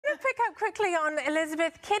pick up quickly on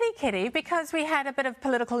Elizabeth Kerekere because we had a bit of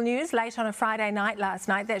political news late on a Friday night last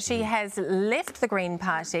night that she has left the Green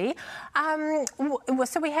Party.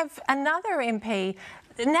 So we have another MP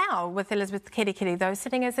now with Elizabeth Kerekere, though,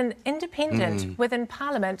 sitting as an independent within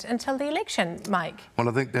Parliament until the election, Mike. Well,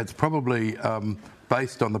 I think that's probably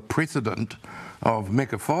based on the precedent of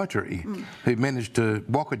Meka Whaitiri, who managed to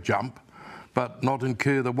waka jump but not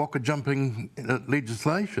incur the waka jumping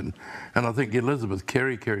legislation. And I think Elizabeth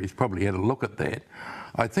Kerikere's probably had a look at that.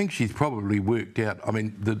 I think she's probably worked out, I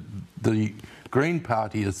mean, the Green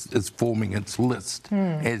Party is forming its list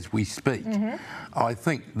as we speak. I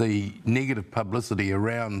think the negative publicity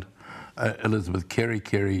around Elizabeth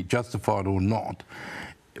Kerekere, justified or not,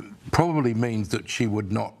 probably means that she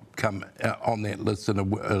would not come out on that list in a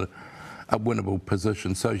winnable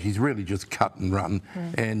position. So she's really just cut and run.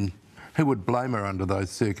 And who would blame her under those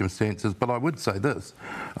circumstances? But I would say this,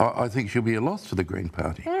 I think she'll be a loss for the Green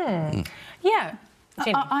Party. Yeah.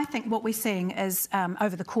 I think what we're seeing is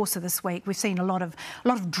over the course of this week, we've seen a lot of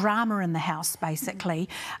drama in the House, basically,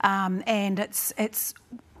 and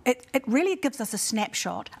it really gives us a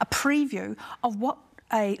snapshot, a preview of what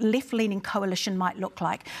a left-leaning coalition might look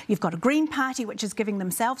like. You've got a Green Party which is giving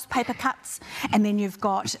themselves paper cuts, and then you've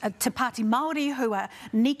got Te Pāti Māori who are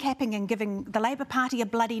kneecapping and giving the Labour Party a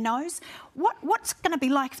bloody nose. What's going to be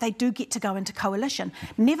like if they do get to go into coalition?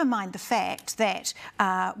 Never mind the fact that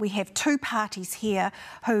we have two parties here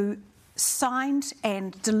who signed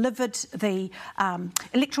and delivered the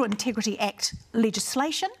Electoral Integrity Act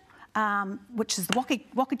legislation, which is the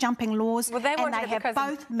waka jumping laws, and they have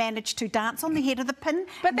both managed to dance on the head of the pin.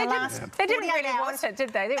 But they didn't really want it,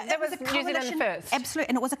 did they? That was New Zealand first. Absolutely,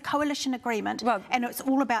 and it was a coalition agreement, and it's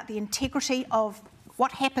all about the integrity of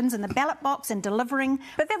what happens in the ballot box and delivering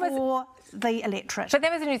for the electorate. But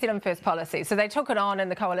that was a New Zealand first policy, so they took it on in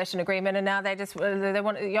the coalition agreement, and now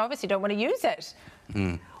you obviously don't want to use it.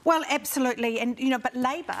 Well, absolutely, and but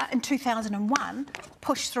Labour in 2001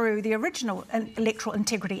 pushed through the original Electoral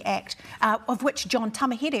Integrity Act, of which John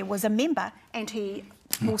Tamahere was a member, and he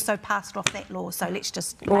also passed off that law. So let's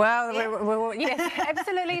just yes,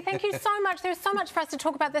 absolutely. Thank you so much. There's so much for us to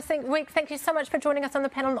talk about this week. Thank you so much for joining us on the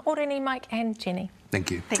panel, Oreni, Mike, and Jenny. Thank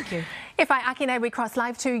you. Thank you. If I Akine, we cross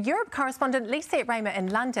live to Europe correspondent Lisette Raymer in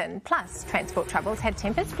London. Plus, transport troubles had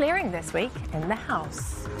tempers flaring this week in the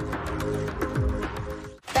House.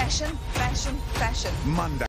 Fashion, fashion, fashion. Monday.